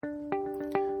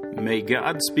May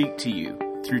God speak to you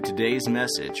through today's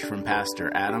message from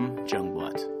Pastor Adam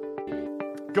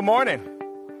Jungblut. Good morning.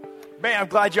 Man, I'm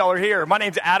glad y'all are here. My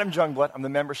name's Adam Jungblut. I'm the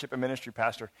membership and ministry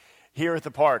pastor here at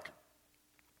the park.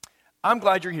 I'm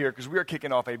glad you're here because we are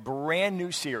kicking off a brand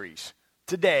new series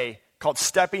today called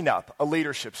Stepping Up, a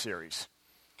leadership series.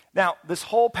 Now, this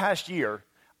whole past year,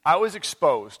 I was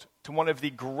exposed to one of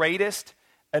the greatest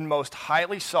and most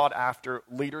highly sought after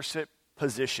leadership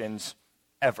positions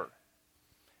ever.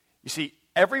 You see,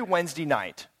 every Wednesday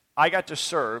night, I got to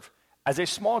serve as a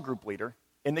small group leader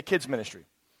in the kids ministry.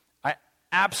 I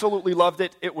absolutely loved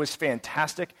it. It was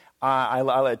fantastic. I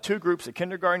led two groups, a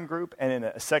kindergarten group and in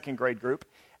a second grade group.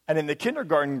 And in the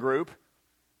kindergarten group,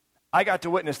 I got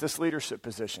to witness this leadership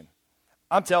position.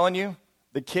 I'm telling you,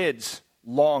 the kids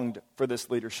longed for this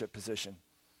leadership position.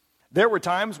 There were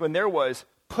times when there was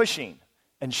pushing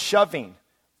and shoving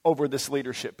over this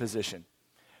leadership position.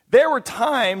 There were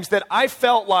times that I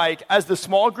felt like, as the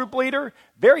small group leader,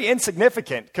 very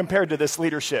insignificant compared to this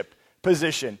leadership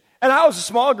position. And I was a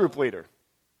small group leader.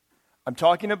 I'm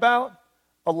talking about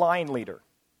a line leader.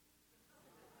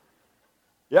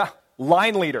 Yeah,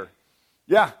 line leader.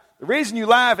 Yeah, the reason you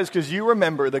laugh is because you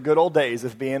remember the good old days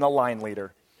of being a line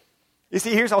leader. You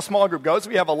see, here's how small group goes.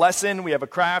 We have a lesson, we have a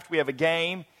craft, we have a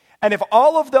game. And if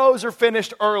all of those are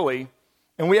finished early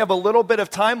and we have a little bit of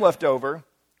time left over,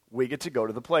 we get to go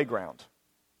to the playground.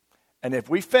 And if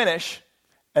we finish,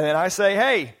 and then I say,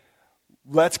 hey,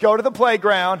 let's go to the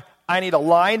playground. I need a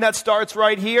line that starts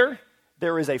right here.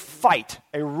 There is a fight,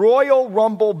 a Royal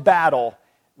Rumble battle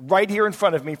right here in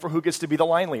front of me for who gets to be the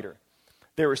line leader.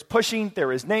 There is pushing,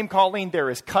 there is name calling, there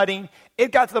is cutting.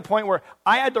 It got to the point where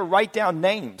I had to write down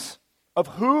names of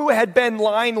who had been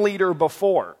line leader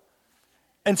before.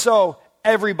 And so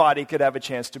everybody could have a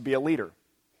chance to be a leader.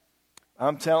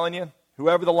 I'm telling you,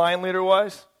 whoever the line leader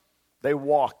was, they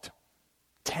walked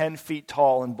 10 feet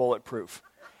tall and bulletproof.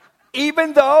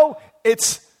 Even though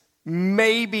it's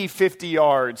maybe 50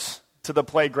 yards to the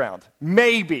playground.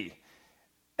 Maybe.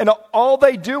 And all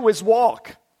they do is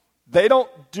walk. They don't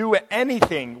do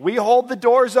anything. We hold the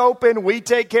doors open. We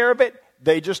take care of it.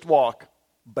 They just walk.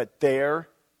 But they're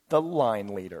the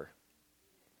line leader.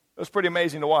 It was pretty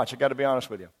amazing to watch, I got to be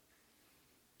honest with you.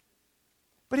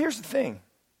 But here's the thing.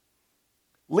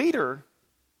 Leader,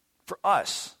 for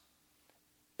us,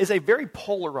 is a very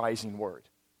polarizing word.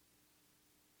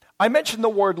 I mentioned the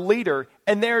word leader,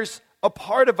 and there's a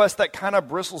part of us that kind of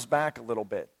bristles back a little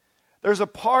bit. There's a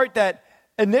part that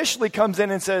initially comes in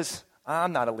and says,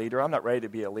 I'm not a leader. I'm not ready to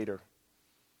be a leader.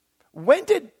 When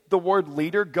did the word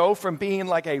leader go from being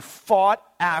like a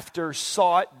fought-after,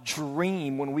 sought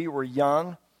dream when we were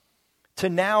young to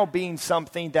now being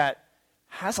something that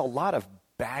has a lot of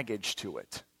baggage to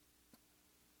it?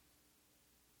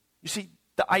 You see,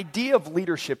 the idea of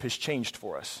leadership has changed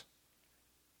for us.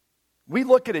 We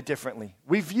look at it differently.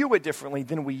 We view it differently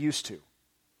than we used to.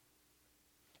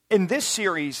 In this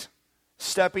series,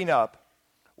 Stepping Up,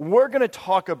 we're going to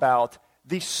talk about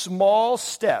the small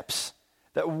steps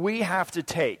that we have to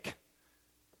take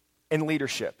in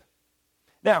leadership.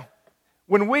 Now,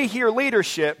 when we hear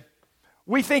leadership,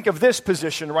 we think of this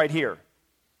position right here.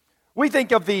 We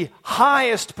think of the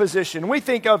highest position. We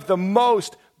think of the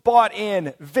most bought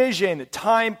in, vision,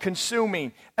 time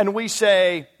consuming, and we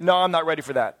say, no, I'm not ready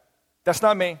for that. That's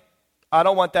not me. I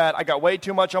don't want that. I got way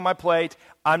too much on my plate.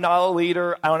 I'm not a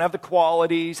leader. I don't have the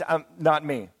qualities. I'm not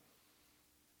me.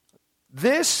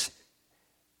 This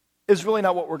is really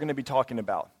not what we're going to be talking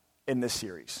about in this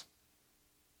series.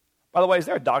 By the way, is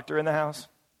there a doctor in the house?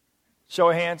 Show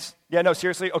of hands. Yeah, no,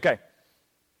 seriously? Okay.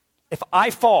 If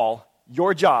I fall,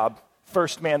 your job,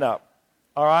 first man up.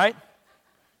 All right?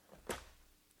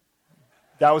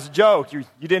 That was a joke. You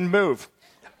didn't move.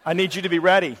 I need you to be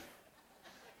ready.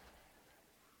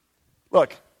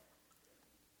 Look,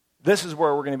 this is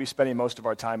where we're going to be spending most of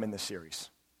our time in this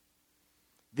series.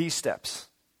 These steps.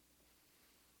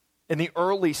 In the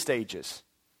early stages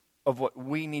of what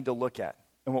we need to look at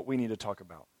and what we need to talk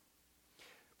about.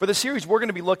 For the series, we're going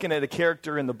to be looking at a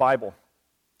character in the Bible.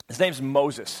 His name's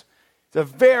Moses. He's a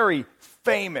very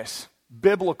famous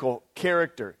biblical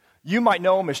character. You might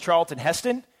know him as Charlton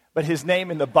Heston, but his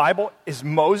name in the Bible is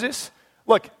Moses.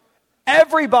 Look,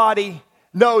 everybody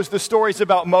knows the stories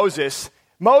about Moses.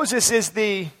 Moses is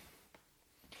the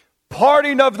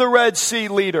parting of the Red Sea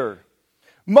leader.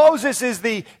 Moses is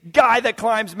the guy that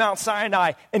climbs Mount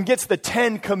Sinai and gets the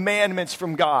 10 commandments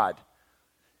from God.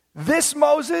 This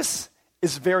Moses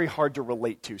is very hard to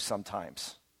relate to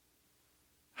sometimes.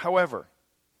 However,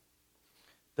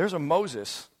 there's a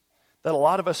Moses that a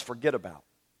lot of us forget about.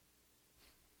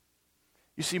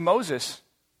 You see, Moses,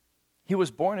 he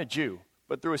was born a Jew,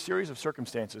 but through a series of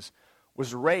circumstances,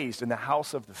 was raised in the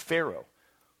house of the Pharaoh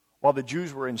while the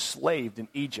Jews were enslaved in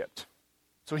Egypt.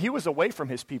 So he was away from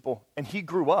his people, and he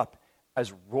grew up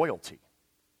as royalty.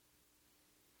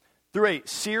 Through a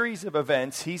series of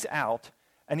events, he's out,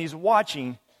 and he's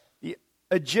watching the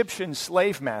Egyptian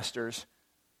slave masters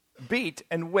beat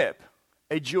and whip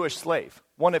a Jewish slave,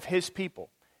 one of his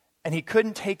people, and he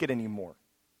couldn't take it anymore.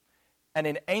 And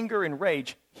in anger and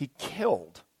rage, he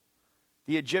killed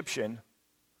the Egyptian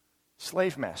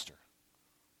slave master.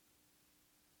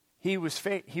 He was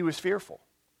fearful.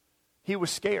 He was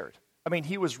scared. I mean,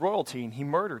 he was royalty and he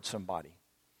murdered somebody.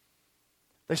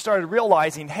 They started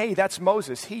realizing, hey, that's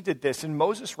Moses. He did this, and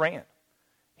Moses ran.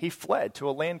 He fled to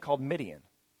a land called Midian.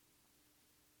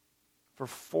 For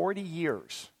 40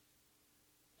 years,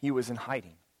 he was in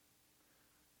hiding.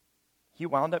 He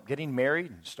wound up getting married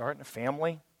and starting a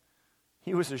family.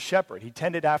 He was a shepherd. He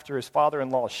tended after his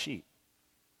father-in-law's sheep.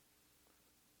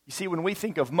 You see, when we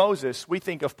think of Moses, we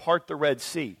think of part the Red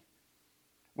Sea.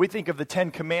 We think of the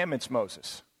 10 Commandments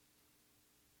Moses.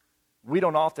 We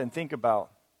don't often think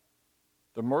about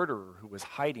the murderer who was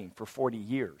hiding for 40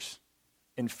 years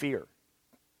in fear.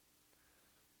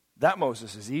 That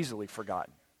Moses is easily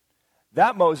forgotten.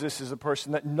 That Moses is a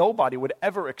person that nobody would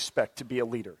ever expect to be a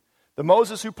leader. The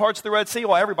Moses who parts the Red Sea,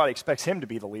 well, everybody expects him to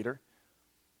be the leader.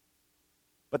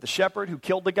 But the shepherd who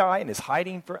killed the guy and is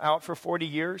hiding out for 40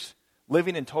 years,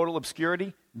 living in total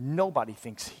obscurity, nobody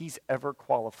thinks he's ever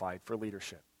qualified for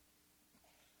leadership.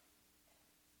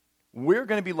 We're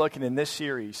going to be looking in this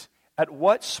series at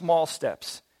what small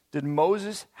steps did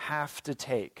Moses have to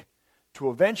take to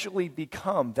eventually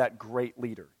become that great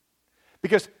leader.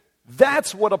 Because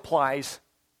that's what applies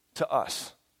to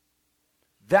us.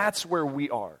 That's where we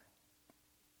are.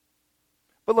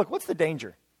 But look, what's the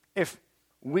danger if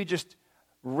we just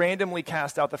randomly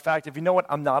cast out the fact, if you know what,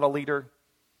 I'm not a leader.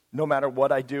 No matter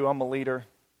what I do, I'm a leader.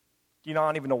 I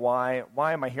don't even know why.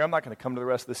 Why am I here? I'm not going to come to the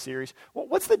rest of the series. Well,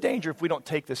 what's the danger if we don't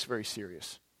take this very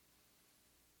serious?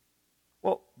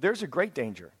 Well, there's a great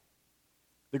danger.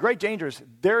 The great danger is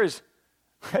there is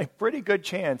a pretty good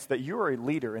chance that you are a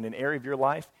leader in an area of your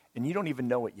life and you don't even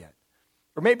know it yet.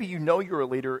 Or maybe you know you're a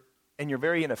leader and you're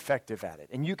very ineffective at it,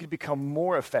 and you could become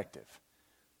more effective.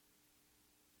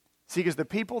 See, because the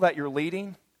people that you're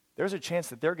leading, there's a chance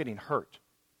that they're getting hurt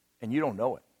and you don't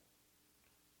know it.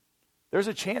 There's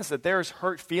a chance that there's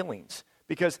hurt feelings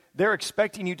because they're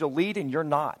expecting you to lead and you're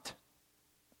not.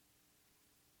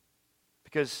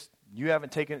 Because you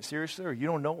haven't taken it seriously or you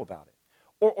don't know about it.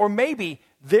 Or maybe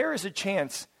there is a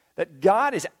chance that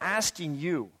God is asking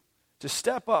you to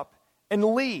step up and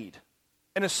lead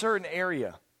in a certain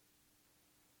area.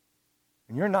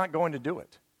 And you're not going to do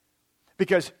it.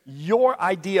 Because your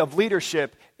idea of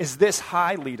leadership is this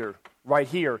high leader right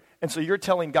here. And so you're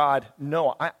telling God,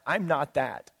 no, I'm not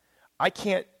that. I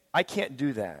can't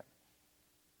do that.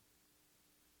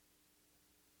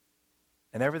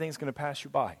 And everything's going to pass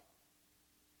you by.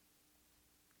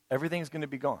 Everything's going to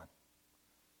be gone.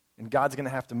 And God's going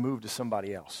to have to move to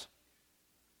somebody else.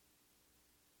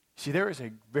 See, there is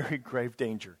a very grave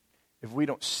danger if we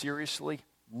don't seriously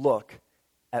look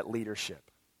at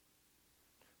leadership.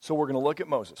 So we're going to look at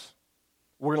Moses.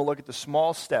 We're going to look at the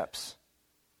small steps.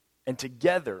 And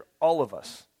together, all of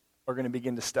us are going to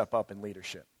begin to step up in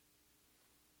leadership.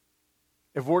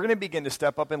 If we're going to begin to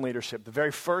step up in leadership, the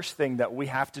very first thing that we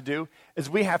have to do is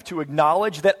we have to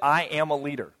acknowledge that I am a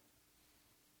leader.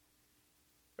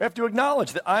 We have to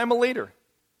acknowledge that I am a leader.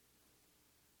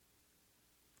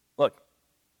 Look,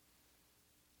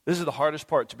 this is the hardest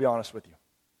part, to be honest with you.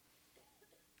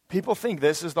 People think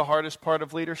this is the hardest part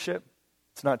of leadership.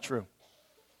 It's not true.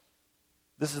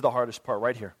 This is the hardest part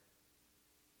right here.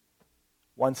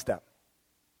 One step.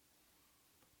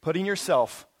 Putting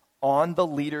yourself on the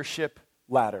leadership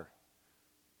ladder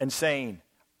and saying,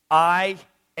 I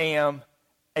am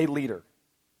a leader.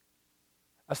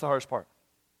 That's the hardest part.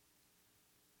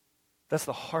 That's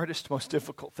the hardest, most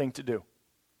difficult thing to do.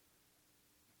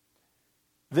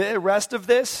 The rest of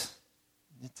this,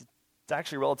 it's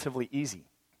actually relatively easy.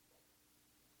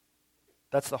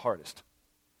 That's the hardest.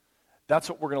 That's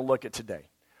what we're going to look at today.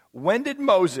 When did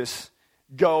Moses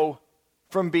go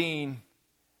from being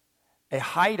a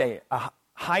hiding,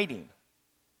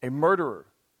 a murderer,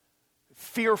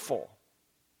 fearful,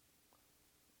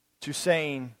 to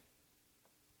saying,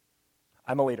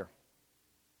 I'm a leader?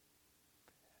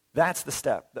 That's the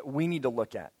step that we need to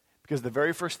look at. Because the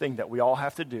very first thing that we all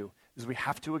have to do is we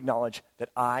have to acknowledge that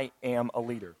I am a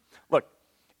leader. Look,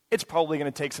 it's probably going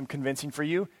to take some convincing for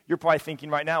you. You're probably thinking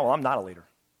right now, well, I'm not a leader.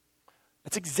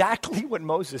 That's exactly what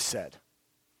Moses said.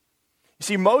 You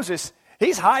see, Moses,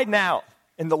 he's hiding out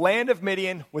in the land of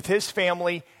Midian with his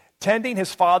family, tending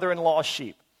his father-in-law's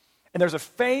sheep. And there's a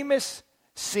famous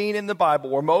scene in the Bible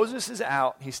where Moses is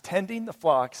out, he's tending the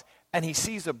flocks, and he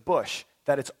sees a bush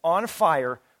that it's on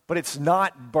fire, but it's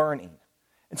not burning.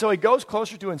 And so he goes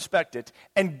closer to inspect it,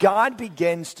 and God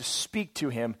begins to speak to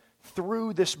him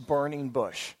through this burning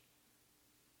bush.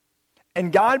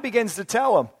 And God begins to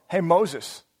tell him, hey,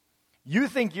 Moses, you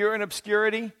think you're in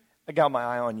obscurity? I got my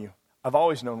eye on you. I've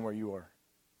always known where you are.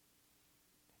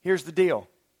 Here's the deal.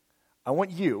 I want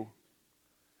you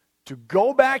to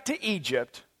go back to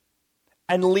Egypt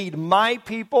and lead my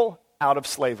people out of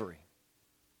slavery.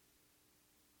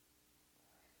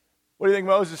 What do you think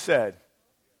Moses said?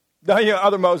 No,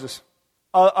 other Moses.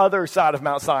 Other side of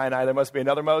Mount Sinai. There must be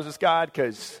another Moses, God,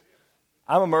 because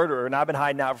I'm a murderer and I've been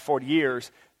hiding out for 40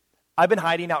 years. I've been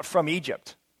hiding out from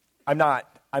Egypt. I'm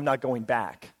not going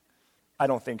back. I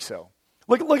don't think so.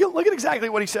 Look at exactly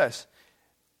what he says.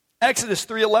 Exodus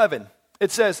 3:11.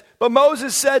 It says, but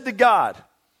Moses said to God,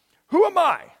 who am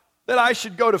I that I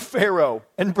should go to Pharaoh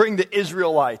and bring the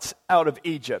Israelites out of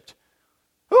Egypt?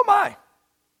 Who am I?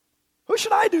 Who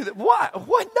should I do that?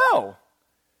 What? No.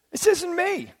 This isn't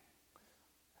me.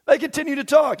 They continue to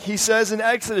talk. He says in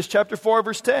Exodus chapter 4,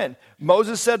 verse 10,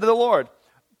 Moses said to the Lord,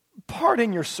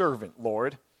 pardon your servant,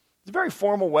 Lord. It's a very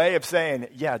formal way of saying,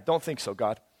 yeah, don't think so,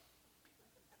 God.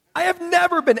 I have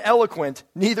never been eloquent,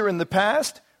 neither in the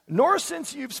past, nor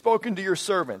since you've spoken to your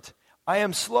servant. I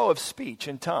am slow of speech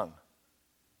and tongue.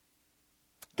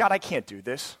 God, I can't do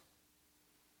this.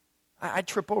 I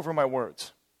trip over my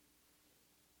words.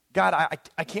 God,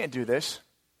 I can't do this.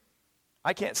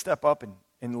 I can't step up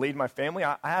and lead my family.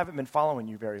 I haven't been following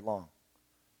you very long.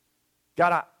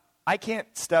 God, I can't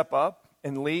step up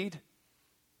and lead.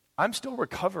 I'm still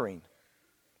recovering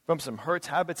from some hurts,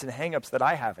 habits, and hang-ups that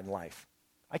I have in life.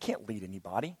 I can't lead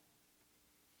anybody.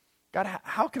 God,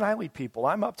 how can I lead people?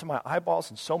 I'm up to my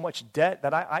eyeballs in so much debt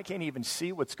that I can't even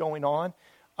see what's going on.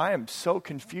 I am so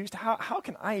confused. How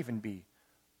can I even be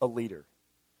a leader?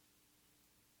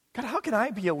 God, how can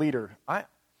I be a leader?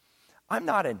 I'm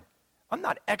not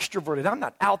extroverted. I'm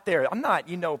not out there. I'm not,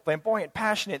 flamboyant,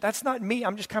 passionate. That's not me.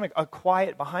 I'm just kind of a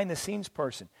quiet, behind-the-scenes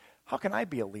person. How can I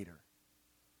be a leader?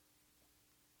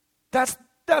 That's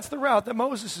the route that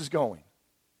Moses is going.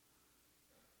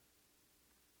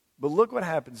 But look what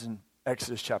happens in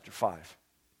Exodus chapter 5.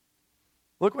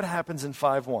 Look what happens in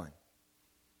 5:1.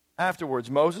 Afterwards,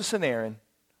 Moses and Aaron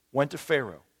went to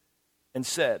Pharaoh and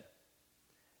said,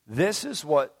 this is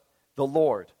what the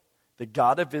Lord, the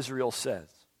God of Israel, says.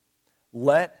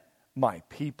 Let my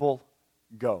people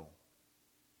go.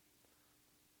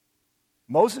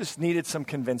 Moses needed some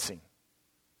convincing.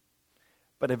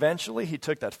 But eventually he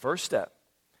took that first step.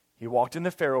 He walked into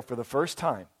Pharaoh for the first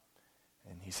time.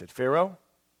 And he said, Pharaoh,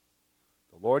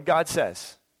 the Lord God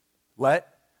says,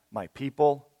 let my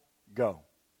people go.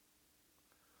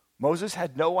 Moses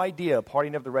had no idea a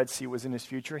parting of the Red Sea was in his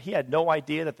future. He had no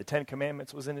idea that the Ten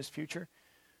Commandments was in his future.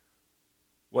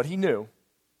 What he knew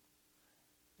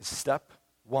is step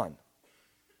one.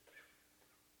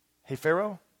 Hey,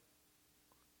 Pharaoh,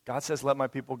 God says, let my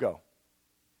people go.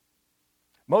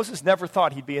 Moses never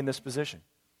thought he'd be in this position.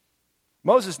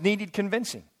 Moses needed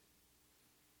convincing.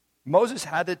 Moses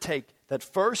had to take that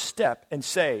first step and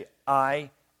say,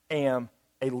 I am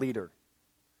a leader.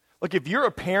 Look, if you're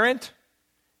a parent,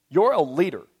 you're a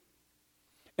leader.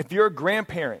 If you're a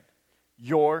grandparent,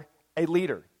 you're a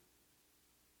leader.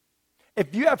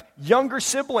 If you have younger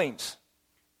siblings,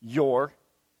 you're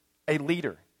a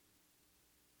leader.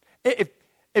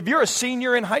 If you're a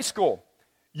senior in high school,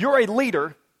 you're a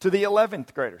leader to the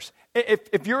 11th graders.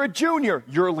 If you're a junior,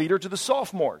 you're a leader to the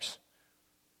sophomores.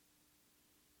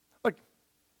 Look,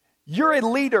 you're a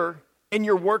leader in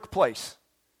your workplace.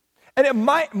 And it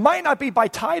might not be by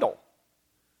title.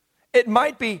 It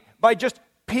might be by just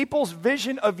people's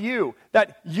vision of you,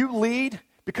 that you lead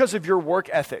because of your work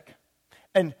ethic.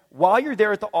 And while you're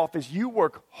there at the office, you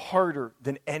work harder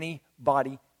than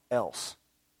anybody else.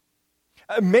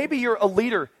 Maybe you're a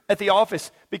leader at the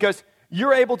office because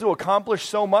you're able to accomplish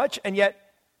so much, and yet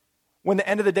when the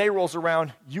end of the day rolls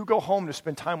around, you go home to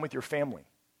spend time with your family.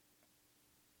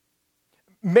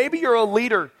 Maybe you're a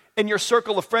leader in your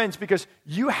circle of friends because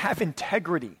you have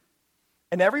integrity,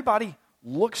 and everybody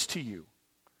looks to you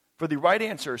for the right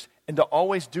answers and to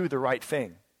always do the right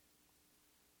thing.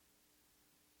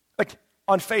 Like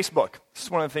on Facebook, this is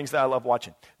one of the things that I love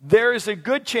watching. There is a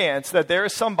good chance that there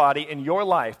is somebody in your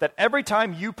life that every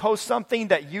time you post something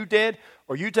that you did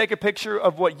or you take a picture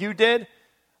of what you did,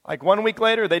 like 1 week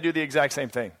later, they do the exact same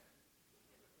thing.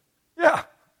 Yeah.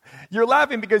 You're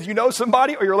laughing because you know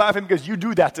somebody, or you're laughing because you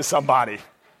do that to somebody.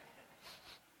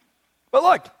 But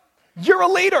look, You're a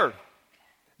leader.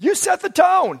 You set the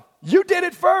tone. You did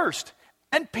it first.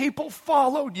 And people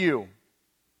followed you.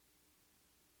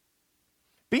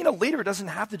 Being a leader doesn't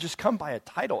have to just come by a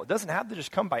title. It doesn't have to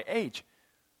just come by age.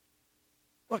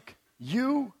 Look,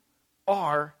 you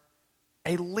are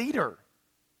a leader.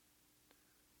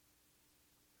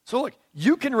 So look,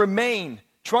 you can remain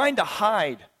trying to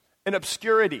hide in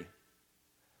obscurity.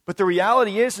 But the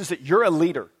reality is that you're a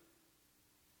leader.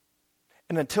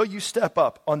 And until you step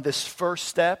up on this first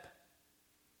step,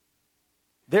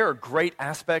 there are great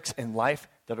aspects in life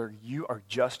that you are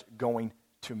just going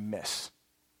to miss.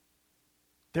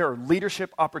 There are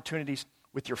leadership opportunities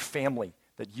with your family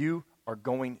that you are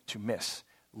going to miss.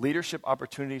 Leadership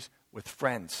opportunities with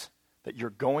friends that you're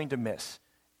going to miss.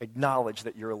 Acknowledge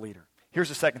that you're a leader. Here's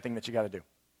the second thing that you got to do.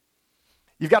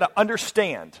 You've got to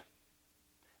understand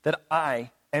that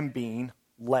I am being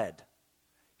led.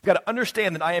 You've got to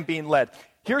understand that I am being led.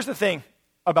 Here's the thing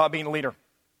about being a leader.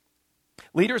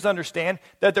 Leaders understand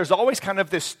that there's always kind of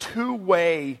this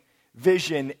two-way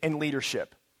vision in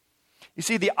leadership. You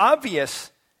see, the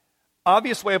obvious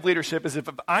way of leadership is if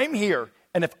I'm here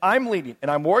and if I'm leading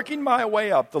and I'm working my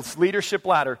way up this leadership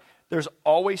ladder, there's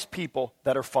always people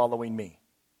that are following me.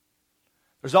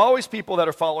 There's always people that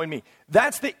are following me.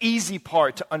 That's the easy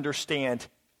part to understand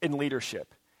in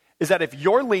leadership, is that if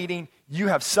you're leading, you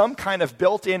have some kind of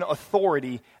built-in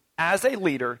authority as a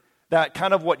leader that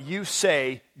kind of what you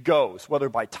say goes, whether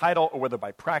by title or whether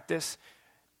by practice.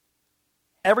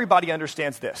 Everybody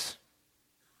understands this.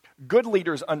 Good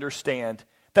leaders understand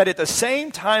that at the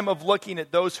same time of looking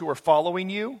at those who are following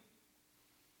you,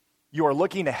 you are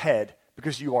looking ahead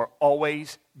because you are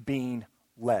always being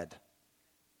led.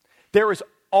 There is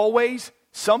always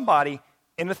somebody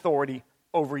in authority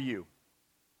over you.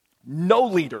 No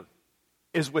leader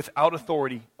is without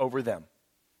authority over them.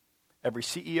 Every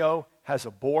CEO has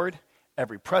a board.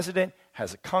 Every president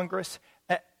has a Congress.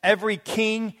 Every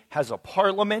king has a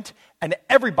parliament. And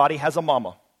everybody has a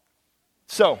mama.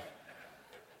 So,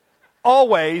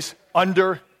 always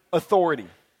under authority.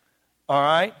 All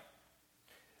right?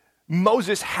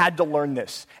 Moses had to learn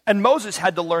this. And Moses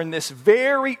had to learn this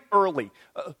very early.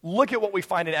 Look at what we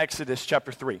find in Exodus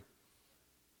chapter 3.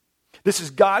 This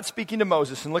is God speaking to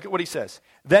Moses, and look at what he says.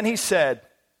 Then he said,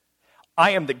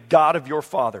 I am the God of your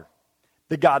father,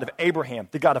 the God of Abraham,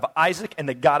 the God of Isaac, and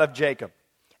the God of Jacob.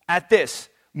 At this,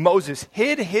 Moses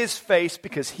hid his face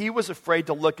because he was afraid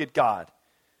to look at God.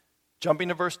 Jumping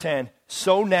to verse 10,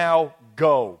 so now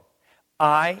go.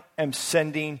 I am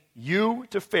sending you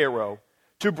to Pharaoh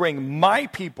to bring my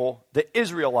people, the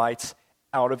Israelites,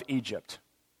 out of Egypt.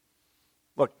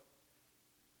 Look,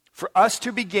 for us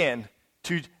to begin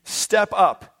to step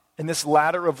up in this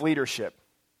ladder of leadership,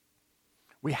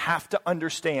 we have to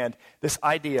understand this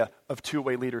idea of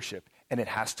two-way leadership, and it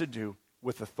has to do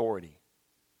with authority.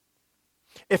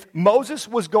 If Moses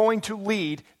was going to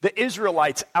lead the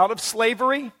Israelites out of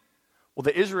slavery, well,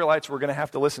 the Israelites were going to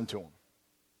have to listen to him.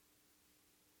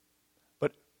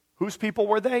 But whose people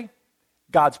were they?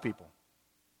 God's people.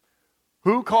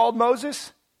 Who called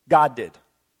Moses? God did.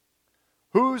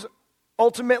 Who's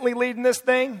ultimately leading this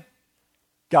thing?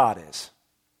 God is.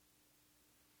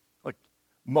 Look,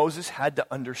 Moses had to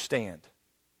understand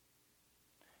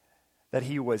that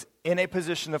he was in a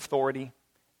position of authority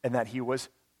and that he was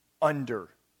under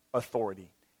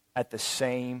authority at the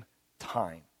same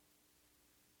time.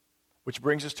 Which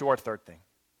brings us to our third thing.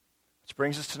 Which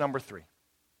brings us to number 3.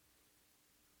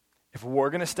 If we're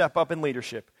going to step up in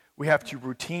leadership, we have to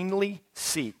routinely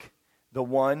seek the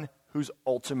one who's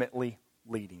ultimately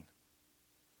leading.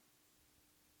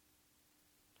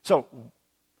 So,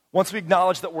 once we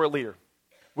acknowledge that we're a leader,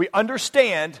 we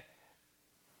understand,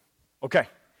 okay,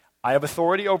 I have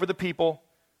authority over the people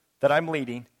that I'm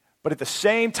leading, but at the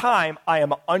same time, I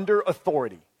am under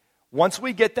authority. Once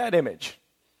we get that image,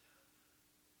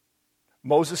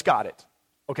 Moses got it.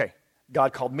 Okay,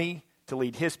 God called me to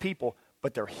lead his people,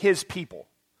 but they're his people.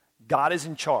 God is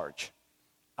in charge.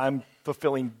 I'm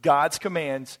fulfilling God's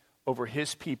commands over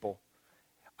his people.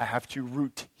 I have to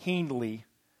routinely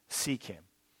seek him.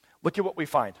 Look at what we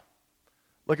find.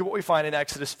 Look at what we find in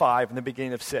Exodus 5 in the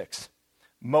beginning of 6.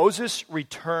 Moses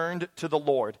returned to the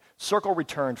Lord. Circle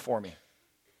returned for me.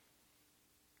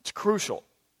 It's crucial.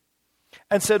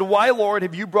 And said, why, Lord,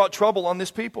 have you brought trouble on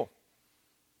this people?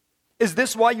 Is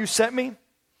this why you sent me?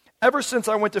 Ever since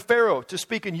I went to Pharaoh to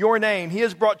speak in your name, he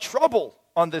has brought trouble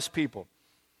on this people.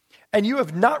 And you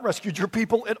have not rescued your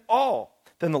people at all.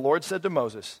 Then the Lord said to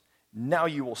Moses, now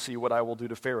you will see what I will do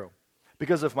to Pharaoh.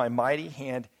 Because of my mighty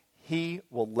hand, he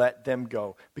will let them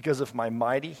go. Because of my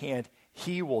mighty hand,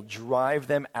 he will drive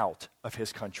them out of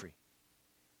his country.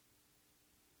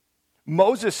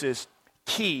 Moses'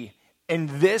 key in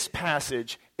this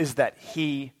passage is that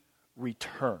he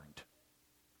returned.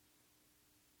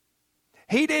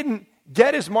 He didn't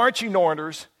get his marching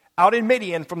orders out in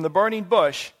Midian from the burning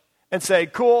bush and say,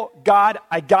 cool, God,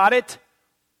 I got it.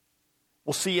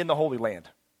 We'll see you in the Holy Land.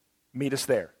 Meet us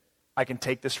there. I can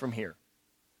take this from here.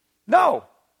 No.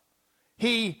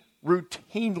 He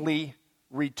routinely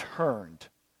returned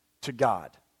to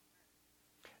God.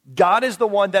 God is the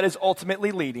one that is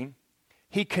ultimately leading.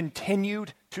 He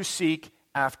continued to seek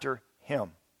after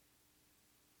him.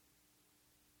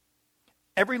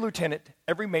 Every lieutenant,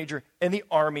 every major in the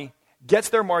army gets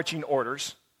their marching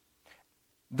orders.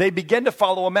 They begin to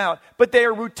follow them out, but they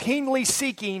are routinely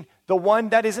seeking the one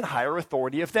that is in higher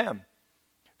authority of them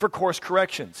for course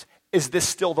corrections. Is this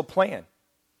still the plan?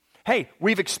 Hey,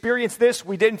 we've experienced this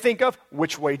we didn't think of.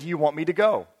 Which way do you want me to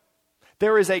go?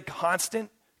 There is a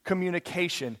constant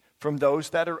communication from those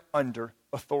that are under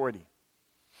authority.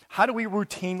 How do we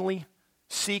routinely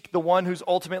seek the one who's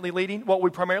ultimately leading? Well, we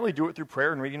primarily do it through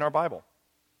prayer and reading our Bible.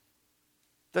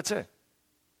 That's it.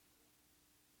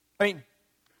 I mean,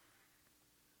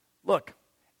 look,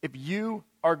 if you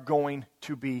are going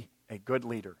to be a good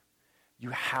leader, you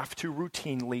have to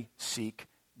routinely seek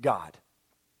God.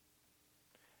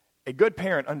 A good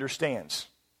parent understands,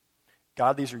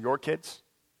 God, these are your kids.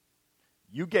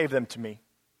 You gave them to me.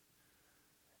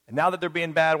 And now that they're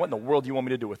being bad, what in the world do you want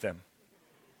me to do with them?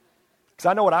 Because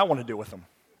I know what I want to do with them.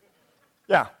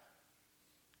 Yeah.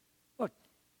 Look,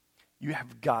 you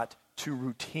have got to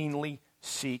routinely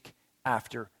seek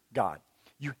after God.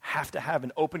 You have to have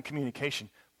an open communication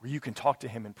where you can talk to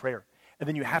him in prayer. And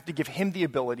then you have to give him the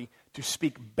ability to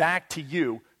speak back to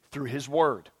you through his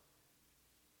word.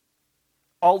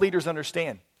 All leaders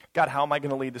understand, God, how am I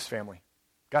going to lead this family?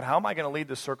 God, how am I going to lead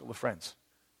this circle of friends?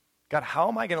 God, how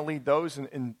am I going to lead those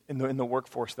in the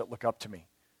workforce that look up to me?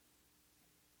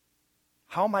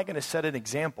 How am I going to set an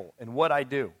example in what I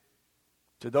do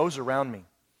to those around me?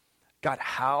 God,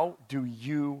 how do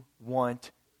you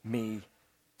want me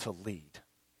to lead?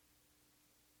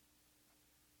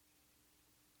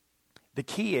 The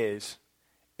key is,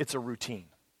 it's a routine.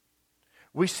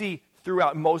 We see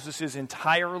throughout Moses'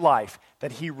 entire life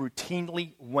that he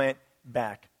routinely went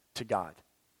back to God.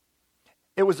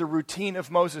 It was a routine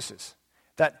of Moses's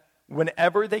that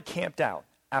whenever they camped out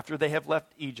after they have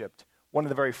left Egypt, one of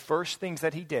the very first things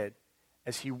that he did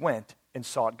is he went and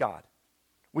sought God.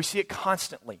 We see it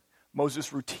constantly.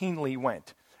 Moses routinely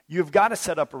went. You've got to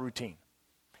set up a routine.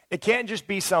 It can't just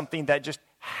be something that just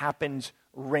happens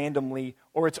randomly,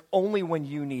 or it's only when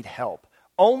you need help.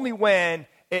 Only when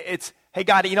it's, hey,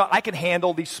 God, I can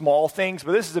handle these small things,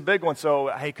 but this is a big one, so,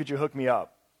 hey, could you hook me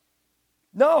up?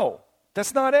 No,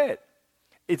 that's not it.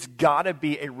 It's got to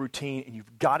be a routine, and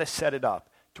you've got to set it up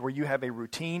to where you have a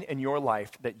routine in your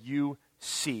life that you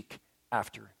seek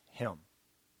after him.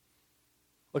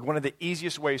 Look, one of the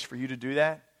easiest ways for you to do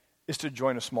that is to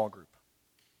join a small group.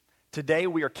 Today,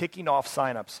 we are kicking off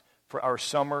signups for our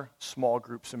summer small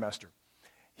group semester.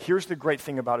 Here's the great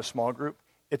thing about a small group.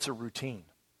 It's a routine.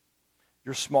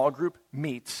 Your small group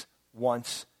meets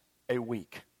once a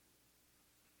week.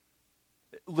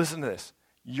 Listen to this.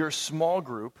 Your small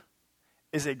group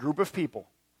is a group of people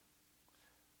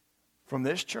from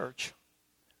this church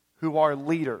who are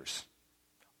leaders.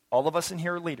 All of us in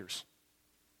here are leaders.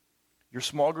 Your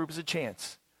small group is a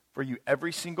chance for you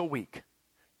every single week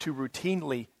to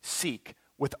routinely seek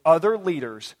with other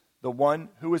leaders the one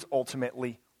who is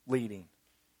ultimately leading.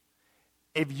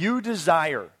 If you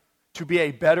desire to be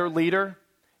a better leader,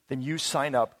 then you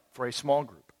sign up for a small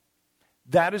group.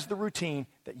 That is the routine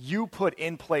that you put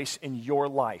in place in your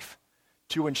life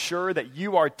to ensure that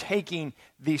you are taking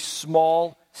these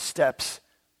small steps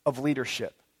of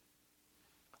leadership.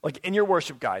 Like in your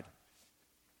worship guide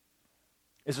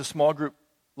is a small group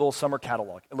little summer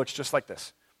catalog. It looks just like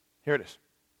this. Here it is.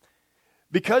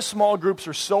 Because small groups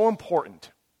are so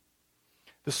important,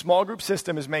 the small group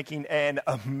system is making an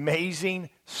amazing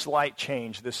slight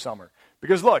change this summer.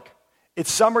 Because look,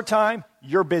 it's summertime,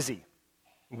 you're busy.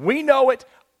 We know it.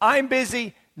 I'm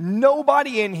busy.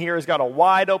 Nobody in here has got a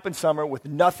wide open summer with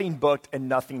nothing booked and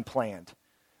nothing planned.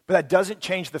 But that doesn't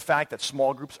change the fact that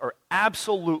small groups are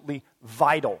absolutely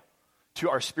vital to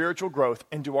our spiritual growth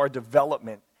and to our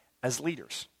development as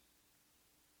leaders.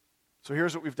 So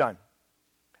here's what we've done.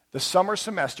 The summer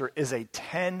semester is a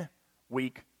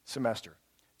 10-week semester.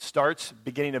 It starts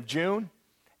beginning of June,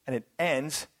 and it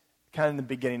ends kind of in the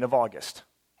beginning of August.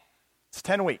 It's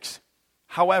 10 weeks.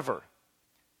 However,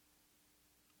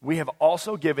 we have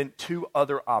also given two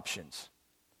other options.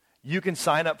 You can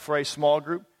sign up for a small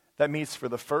group that meets for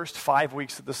the first 5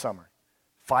 weeks of the summer.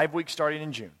 5 weeks starting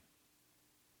in June.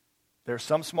 there are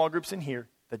some small groups in here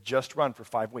that just run for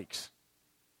 5 weeks.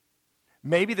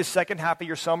 Maybe the second half of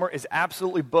your summer is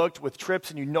absolutely booked with trips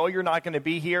and you know you're not going to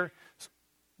be here.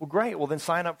 Well, great. Well, then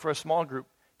sign up for a small group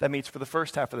that meets for the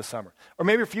first half of the summer. Or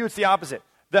maybe for you, it's the opposite.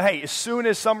 Hey, as soon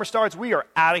as summer starts, we are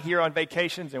out of here on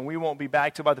vacations and we won't be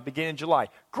back till about the beginning of July.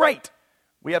 Great.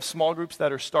 We have small groups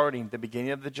that are starting the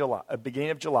beginning of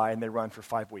July and they run for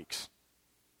 5 weeks.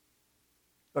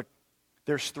 Look,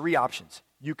 there's 3 options.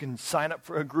 You can sign up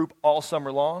for a group all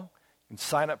summer long, you can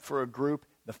sign up for a group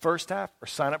the first half, or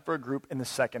sign up for a group in the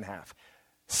second half.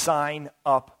 Sign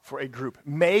up for a group.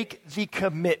 Make the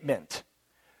commitment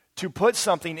to put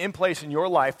something in place in your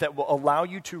life that will allow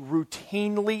you to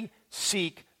routinely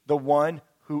seek the one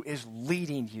who is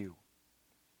leading you.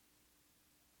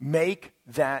 Make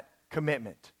that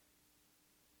commitment.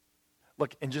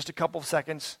 Look, in just a couple of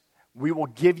seconds, we will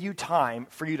give you time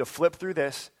for you to flip through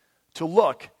this, to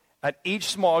look at each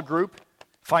small group,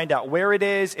 find out where it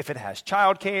is, if it has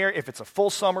childcare, if it's a full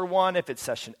summer one, if it's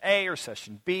session A or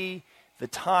session B, the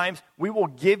times. We will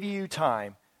give you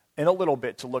time in a little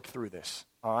bit to look through this,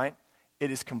 all right? It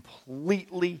is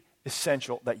completely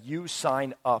essential that you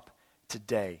sign up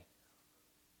today.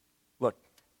 Look,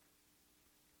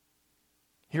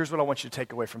 here's what I want you to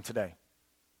take away from today.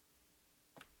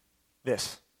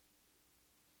 This.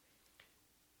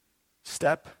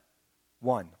 Step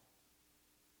 1.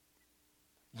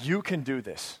 You can do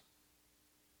this.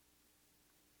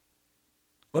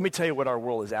 Let me tell you what our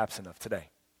world is absent of today.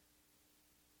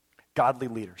 Godly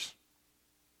leaders.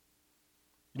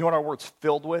 You know what our world's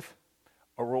filled with?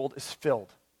 Our world is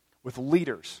filled with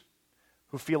leaders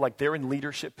who feel like they're in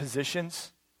leadership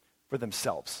positions for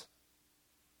themselves,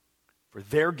 for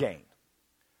their gain,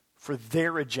 for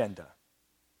their agenda,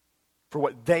 for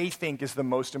what they think is the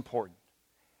most important.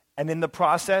 And in the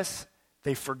process,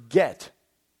 they forget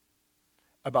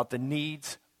about the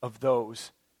needs of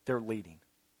those they're leading.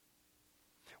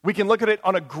 We can look at it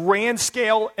on a grand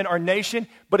scale in our nation,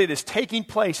 but it is taking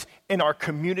place in our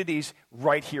communities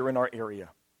right here in our area.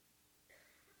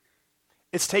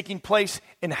 It's taking place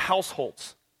in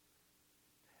households.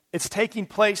 It's taking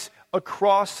place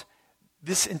across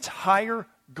this entire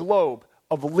globe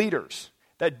of leaders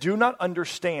that do not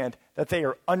understand that they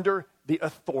are under the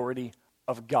authority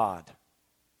of God.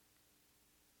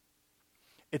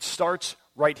 It starts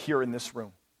right here in this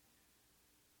room.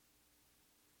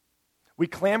 We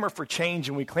clamor for change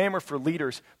and we clamor for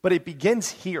leaders, but it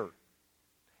begins here.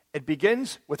 It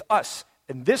begins with us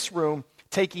in this room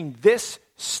taking this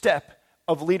step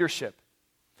of leadership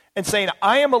and saying,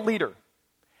 I am a leader,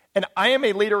 and I am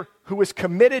a leader who is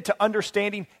committed to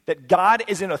understanding that God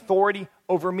is in authority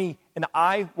over me, and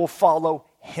I will follow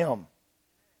him.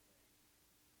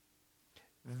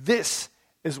 This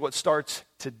is what starts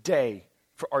today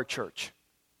for our church.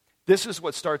 This is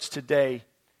what starts today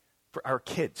for our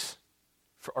kids,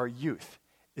 for our youth,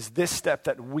 is this step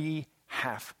that we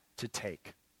have to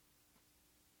take.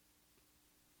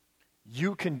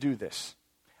 You can do this.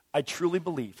 I truly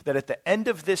believe that at the end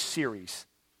of this series,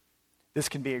 this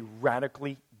can be a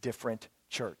radically different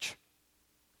church.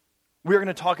 We're going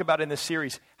to talk about in this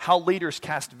series how leaders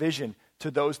cast vision to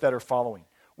those that are following.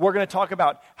 We're going to talk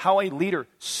about how a leader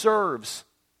serves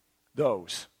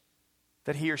those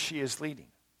that he or she is leading.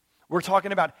 We're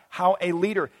talking about how a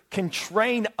leader can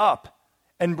train up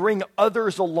and bring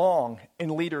others along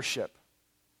in leadership.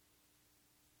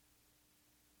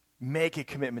 Make a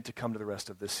commitment to come to the rest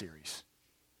of this series.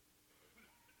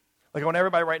 Like I want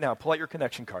everybody right now, pull out your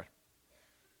connection card.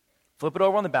 Flip it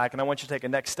over on the back, and I want you to take a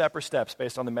next step or steps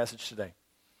based on the message today.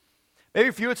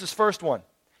 Maybe for you, it's this first one.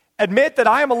 Admit that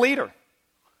I am a leader.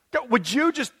 Would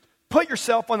you just put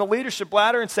yourself on the leadership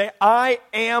ladder and say, I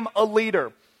am a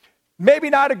leader?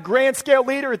 Maybe not a grand scale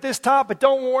leader at this top, but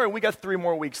don't worry, we got 3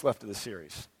 more weeks left of the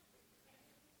series.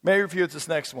 Maybe for you, it's this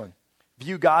next one.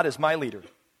 View God as my leader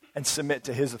and submit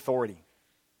to his authority.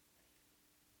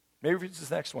 Maybe for you, it's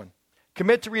this next one.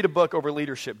 Commit to read a book over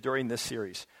leadership during this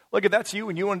series. Look, if that's you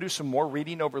and you want to do some more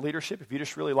reading over leadership, if you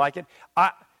just really like it,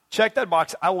 check that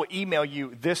box. I will email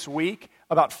you this week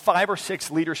about 5 or 6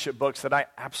 leadership books that I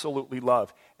absolutely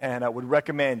love, and I would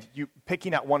recommend you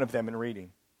picking out one of them and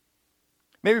reading.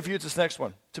 Maybe for you, it's this next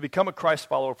one, to become a Christ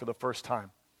follower for the first time.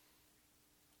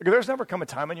 Look, there's never come a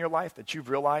time in your life that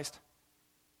you've realized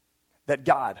that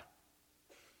God,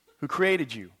 who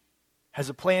created you, has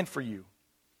a plan for you,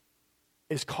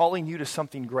 is calling you to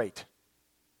something great.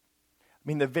 I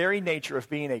mean, the very nature of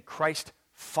being a Christ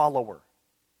follower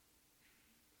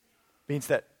means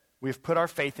that we've put our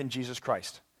faith in Jesus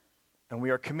Christ and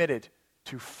we are committed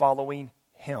to following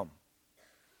him.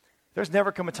 There's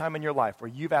never come a time in your life where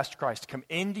you've asked Christ to come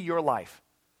into your life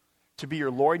to be your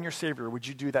Lord and your Savior, would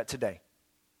you do that today?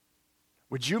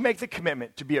 Would you make the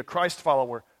commitment to be a Christ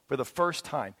follower for the first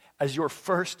time as your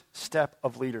first step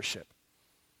of leadership?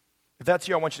 If that's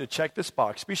you, I want you to check this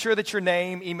box. Be sure that your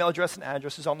name, email address, and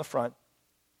address is on the front.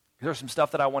 There's some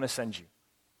stuff that I want to send you.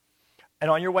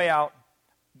 And on your way out,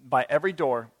 by every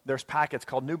door, there's packets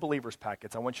called New Believers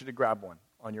packets. I want you to grab one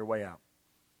on your way out.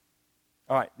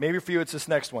 All right, maybe for you it's this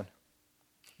next one.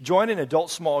 Join an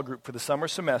adult small group for the summer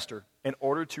semester in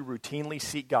order to routinely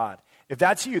seek God. If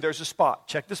that's you, there's a spot.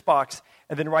 Check this box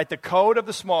and then write the code of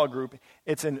the small group.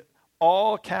 It's in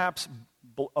all caps,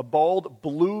 a bold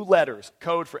blue letters,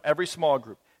 code for every small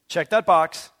group. Check that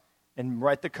box and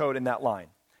write the code in that line.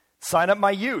 Sign up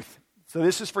my youth. So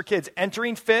this is for kids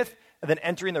entering 5th and then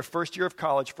entering their first year of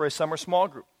college for a summer small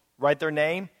group. Write their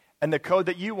name and the code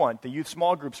that you want. The youth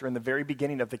small groups are in the very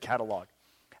beginning of the catalog.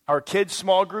 Our kids'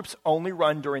 small groups only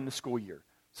run during the school year.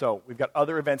 So we've got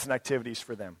other events and activities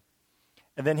for them.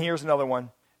 And then here's another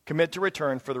one. Commit to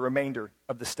return for the remainder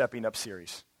of the Stepping Up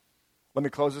series. Let me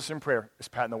close this in prayer as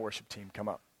Pat and the worship team come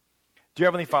up. Dear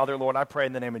Heavenly Father, Lord, I pray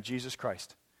in the name of Jesus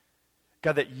Christ,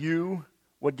 God, that you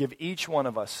would give each one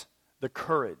of us the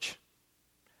courage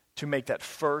to make that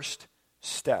first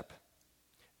step,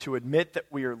 to admit that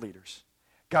we are leaders.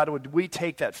 God, would we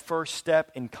take that first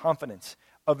step in confidence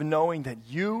of knowing that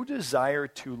you desire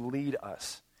to lead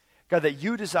us. God, that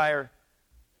you desire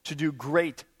to do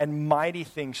great and mighty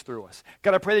things through us.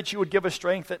 God, I pray that you would give us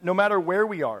strength that no matter where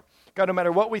we are, God, no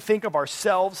matter what we think of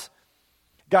ourselves,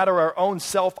 God, or our own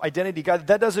self-identity, God,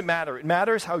 that doesn't matter. It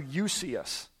matters how you see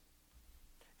us.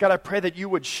 God, I pray that you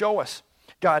would show us,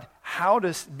 God, how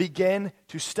to begin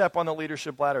to step on the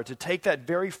leadership ladder, to take that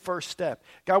very first step.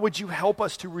 God, would you help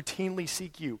us to routinely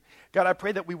seek you? God, I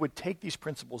pray that we would take these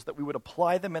principles, that we would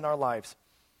apply them in our lives.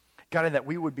 God, and that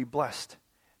we would be blessed,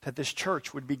 that this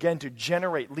church would begin to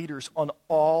generate leaders on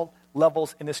all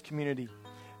levels in this community.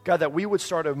 God, that we would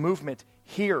start a movement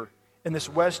here in this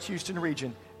West Houston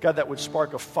region, God, that would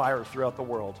spark a fire throughout the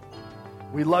world.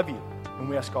 We love you, and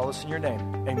we ask all this in your name.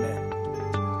 Amen.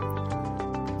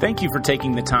 Thank you for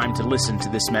taking the time to listen to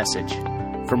this message.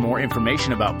 For more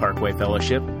information about Parkway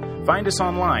Fellowship, find us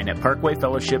online at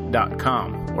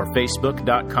parkwayfellowship.com or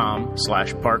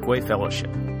facebook.com/Parkway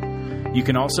Fellowship. You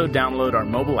can also download our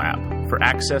mobile app for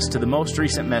access to the most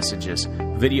recent messages,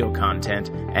 video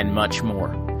content, and much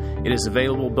more. It is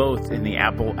available both in the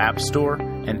Apple App Store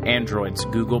and Android's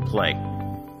Google Play.